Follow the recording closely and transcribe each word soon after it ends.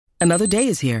Another day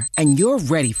is here, and you're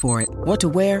ready for it. What to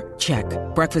wear? Check.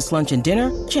 Breakfast, lunch, and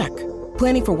dinner? Check.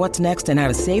 Planning for what's next and how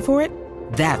to save for it?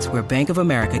 That's where Bank of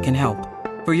America can help.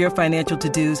 For your financial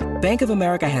to-dos, Bank of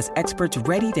America has experts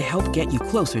ready to help get you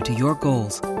closer to your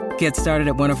goals. Get started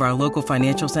at one of our local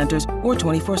financial centers or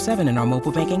 24/7 in our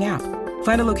mobile banking app.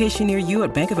 Find a location near you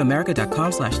at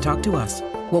bankofamerica.com/talktous.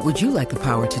 What would you like the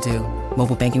power to do?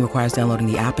 Mobile banking requires downloading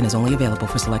the app and is only available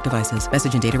for select devices.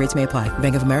 Message and data rates may apply.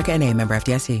 Bank of America NA, member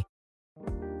FDIC.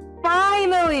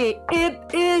 Finally, it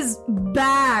is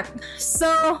back.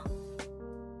 So,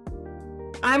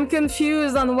 I'm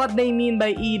confused on what they mean by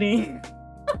eating.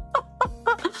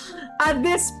 At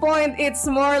this point, it's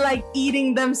more like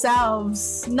eating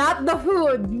themselves, not the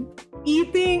food.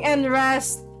 Eating and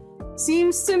rest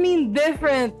seems to mean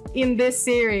different in this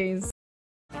series.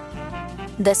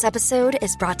 This episode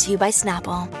is brought to you by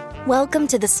Snapple. Welcome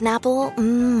to the Snapple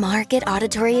Market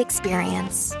Auditory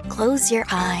Experience. Close your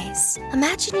eyes.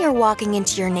 Imagine you're walking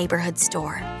into your neighborhood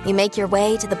store. You make your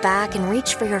way to the back and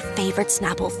reach for your favorite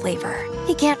Snapple flavor.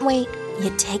 You can't wait. You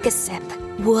take a sip.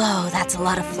 Whoa, that's a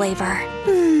lot of flavor.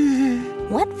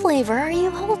 What flavor are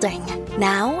you holding?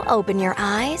 Now open your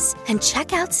eyes and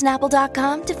check out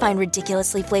Snapple.com to find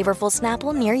ridiculously flavorful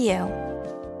Snapple near you.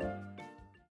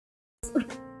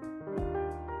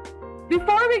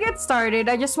 Before we get started,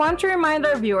 I just want to remind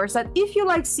our viewers that if you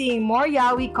like seeing more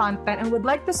Yaoi content and would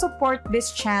like to support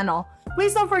this channel,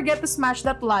 please don't forget to smash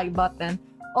that like button.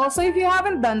 Also, if you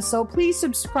haven't done so, please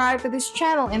subscribe to this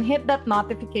channel and hit that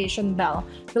notification bell.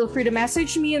 Feel free to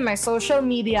message me in my social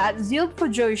media at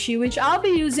ZealFujoshi, which I'll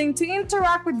be using to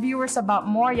interact with viewers about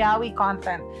more Yaoi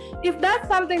content. If that's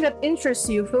something that interests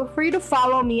you, feel free to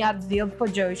follow me at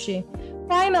ZealFujoshi.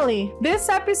 Finally, this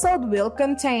episode will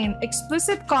contain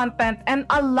explicit content and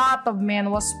a lot of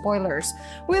manhwa spoilers.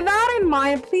 With that in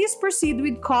mind, please proceed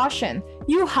with caution.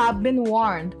 You have been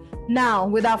warned. Now,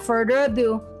 without further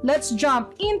ado, let's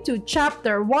jump into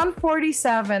chapter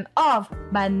 147 of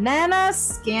Banana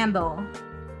Scandal.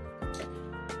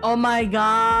 Oh my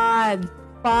god!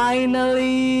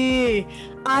 Finally!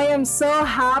 I am so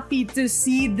happy to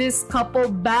see this couple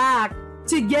back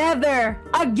together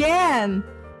again!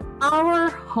 Our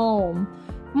home.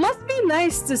 Must be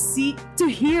nice to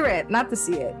hear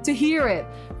it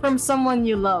from someone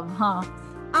you love, huh?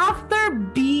 After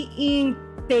being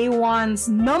Taewon's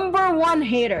 #1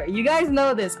 hater, you guys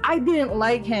know this, I didn't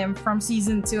like him from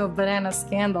season 2 of Banana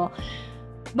Scandal,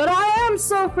 but I am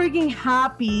so freaking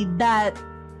happy that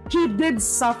he did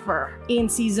suffer in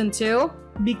season 2,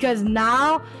 because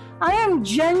now I am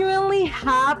genuinely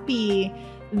happy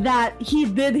that he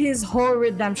did his whole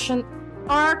redemption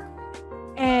arc.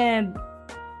 And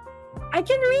I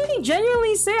can really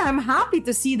genuinely say I'm happy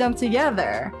to see them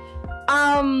together.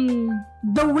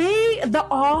 The way the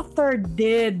author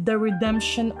did the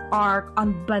redemption arc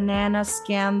on Banana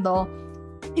Scandal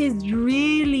is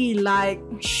really like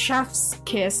chef's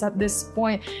kiss at this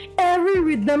point. Every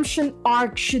redemption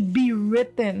arc should be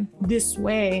written this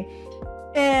way.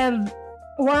 And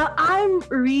while I'm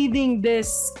reading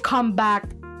this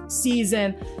comeback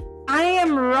season, I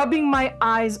am rubbing my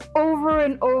eyes over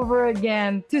and over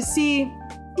again to see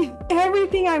if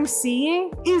everything I'm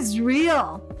seeing is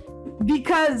real.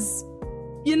 Because,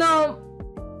 you know,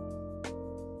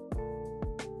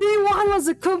 Taewon was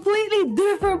a completely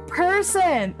different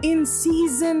person in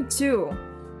season 2,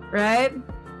 right?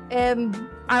 And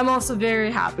I'm also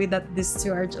very happy that these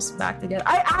two are just back together.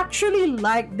 I actually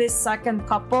like this second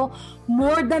couple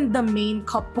more than the main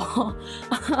couple.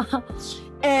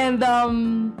 And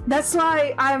that's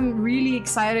why I'm really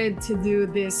excited to do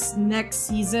this next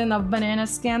season of Banana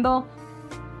Scandal,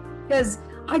 because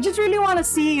I just really want to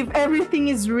see if everything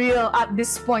is real at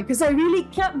this point, because I really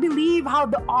can't believe how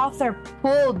the author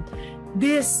pulled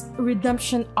this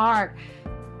redemption arc.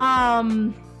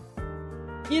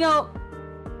 You know,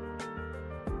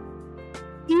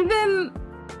 even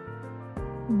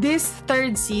this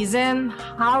third season,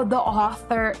 how the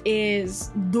author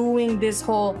is doing this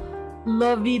whole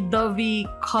lovey-dovey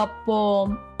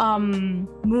couple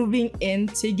moving in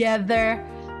together.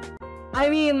 I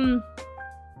mean,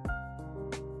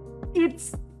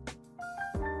 it's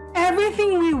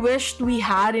everything we wished we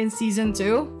had in season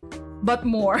 2, but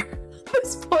more at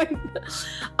this point.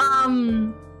 I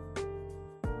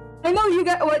know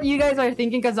what you guys are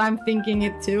thinking, because I'm thinking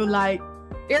it too. Like,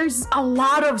 there's a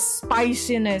lot of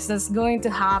spiciness that's going to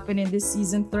happen in this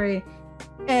season 3.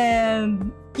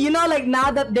 And you know, like,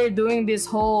 now that they're doing this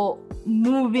whole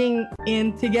moving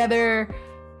in together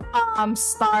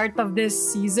start of this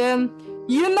season,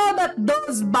 you know that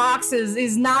those boxes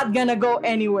is not gonna go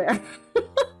anywhere.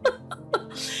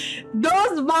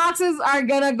 those boxes are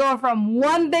gonna go from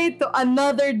one day to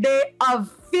another day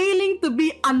of failing to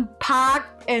be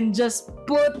unpacked and just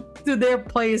put to their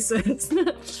places.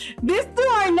 These two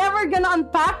are never gonna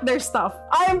unpack their stuff.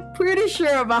 I'm pretty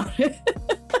sure about it.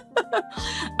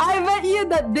 I bet you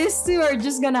that these two are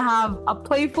just gonna have a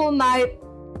playful night,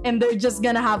 and they're just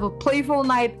gonna have a playful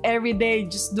night every day,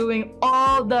 just doing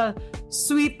all the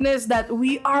sweetness that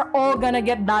we are all gonna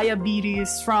get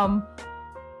diabetes from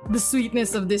the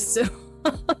sweetness of this two.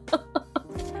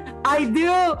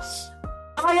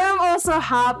 I am also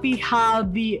happy how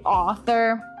the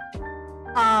author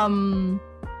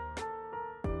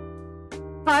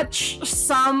touched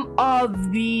some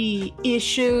of the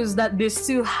issues that these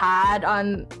two had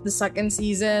on the second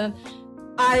season.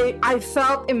 I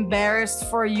felt embarrassed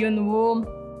for Yunwoo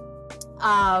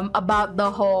about the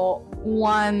whole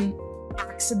one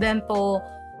accidental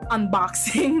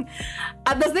unboxing.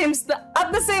 At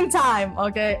the same time,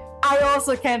 okay, I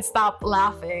also can't stop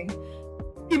laughing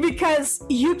because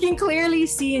you can clearly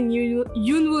see in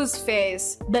Yunwoo's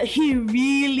face that he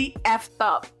really effed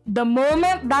up. The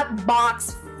moment that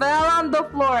box fell on the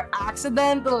floor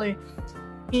accidentally,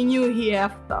 he knew he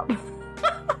effed up.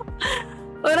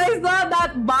 When I saw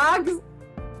that box,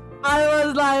 I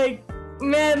was like,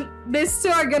 man, these two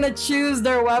are gonna choose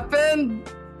their weapon,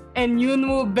 and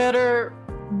Yunwoo better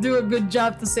do a good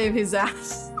job to save his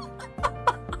ass.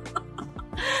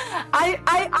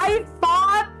 I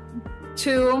thought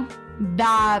too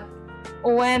that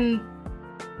when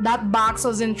that box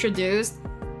was introduced,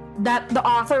 that the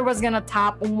author was gonna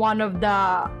tap one of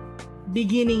the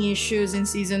beginning issues in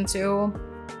season 2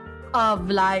 of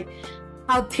like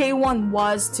how Taewon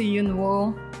was to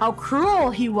Yunwoo, how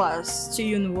cruel he was to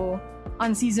Yunwoo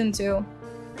on season 2.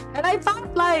 And I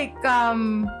thought like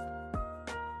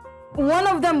one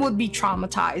of them would be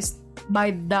traumatized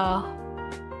by the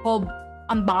whole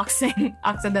unboxing,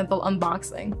 accidental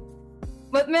unboxing.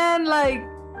 But man, like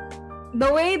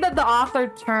the way that the author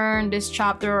turned this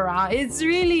chapter around, it's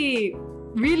really,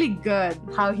 really good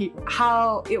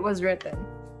how it was written.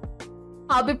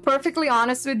 I'll be perfectly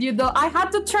honest with you though, I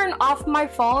had to turn off my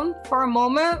phone for a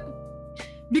moment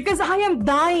because I am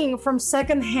dying from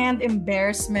secondhand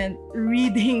embarrassment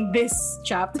reading this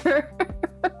chapter.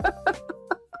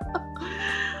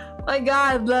 My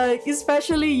god, like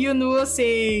especially Yunwoo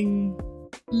saying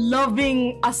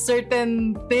loving a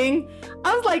certain thing.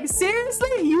 I was like,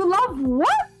 seriously? You love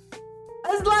what? I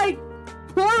was like,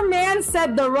 poor man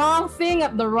said the wrong thing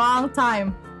at the wrong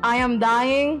time. I am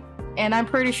dying, and I'm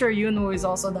pretty sure Yunwoo is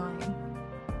also dying.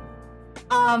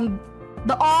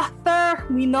 The author,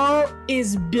 we know,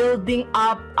 is building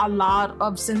up a lot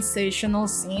of sensational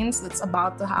scenes that's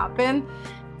about to happen.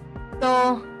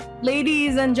 So,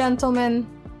 ladies and gentlemen,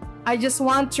 I just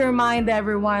want to remind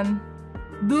everyone,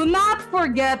 do not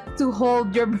forget to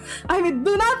hold your...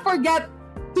 do not forget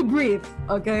to breathe,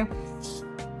 okay?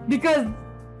 Because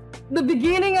the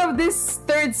beginning of this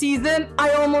third season,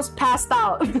 I almost passed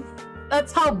out.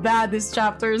 That's how bad these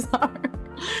chapters are.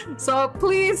 So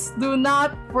please do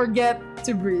not forget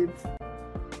to breathe.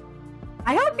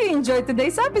 I hope you enjoyed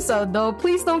today's episode, though.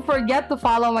 Please don't forget to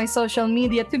follow my social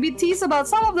media to be teased about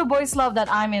some of the boys' love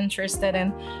that I'm interested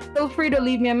in. Feel free to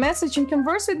leave me a message and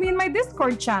converse with me in my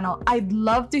Discord channel. I'd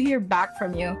love to hear back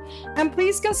from you. And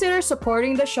please consider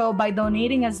supporting the show by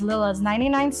donating as little as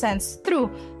 99 cents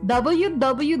through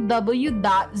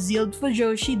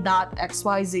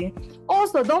www.zieldfujoshi.xyz.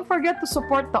 Also, don't forget to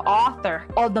support the author.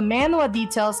 All the manhwa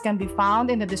details can be found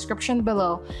in the description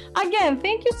below. Again,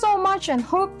 thank you so much and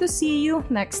hope to see you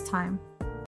next time.